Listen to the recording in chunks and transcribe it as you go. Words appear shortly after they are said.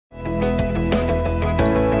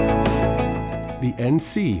The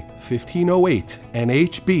NC 1508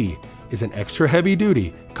 NHB is an extra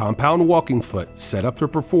heavy-duty compound walking foot set up to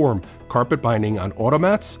perform carpet binding on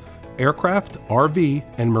automats, aircraft, RV,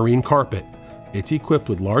 and marine carpet. It's equipped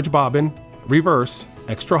with large bobbin, reverse,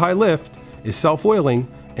 extra high lift, is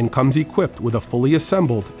self-oiling, and comes equipped with a fully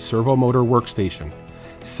assembled servo motor workstation.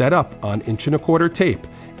 Set up on 1¼ tape,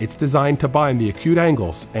 it's designed to bind the acute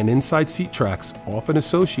angles and inside seat tracks often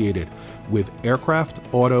associated with aircraft,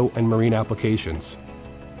 auto, and marine applications.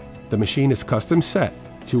 The machine is custom set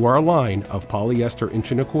to our line of polyester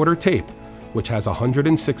 1¼ tape, which has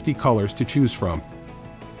 160 colors to choose from.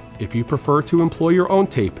 If you prefer to employ your own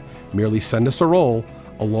tape, merely send us a roll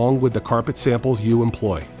along with the carpet samples you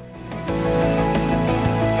employ.